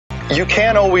you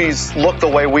can't always look the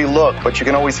way we look, but you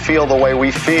can always feel the way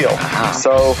we feel.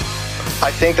 So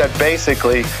I think that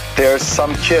basically there's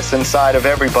some Kiss inside of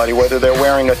everybody, whether they're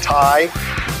wearing a tie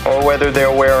or whether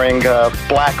they're wearing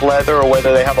black leather or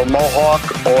whether they have a mohawk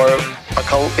or a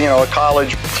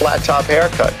college flat top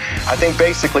haircut. I think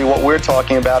basically what we're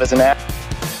talking about is I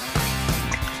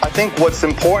think what's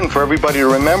important for everybody to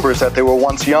remember is that they were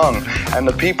once young, and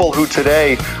the people who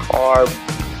today are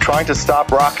trying to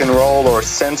stop rock and roll or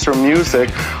censor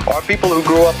music are people who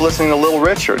grew up listening to Little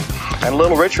Richard. And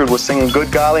Little Richard was singing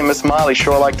Good Golly Miss Molly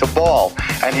Sure Like to Ball,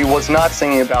 and he was not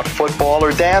singing about football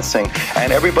or dancing.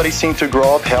 And everybody seemed to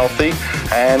grow up healthy,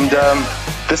 and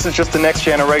this is just the next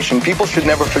generation. People should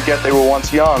never forget they were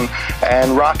once young,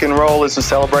 and rock and roll is a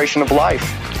celebration of life.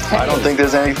 I don't think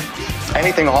there's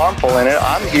anything harmful in it.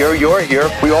 I'm here, you're here,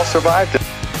 we all survived it.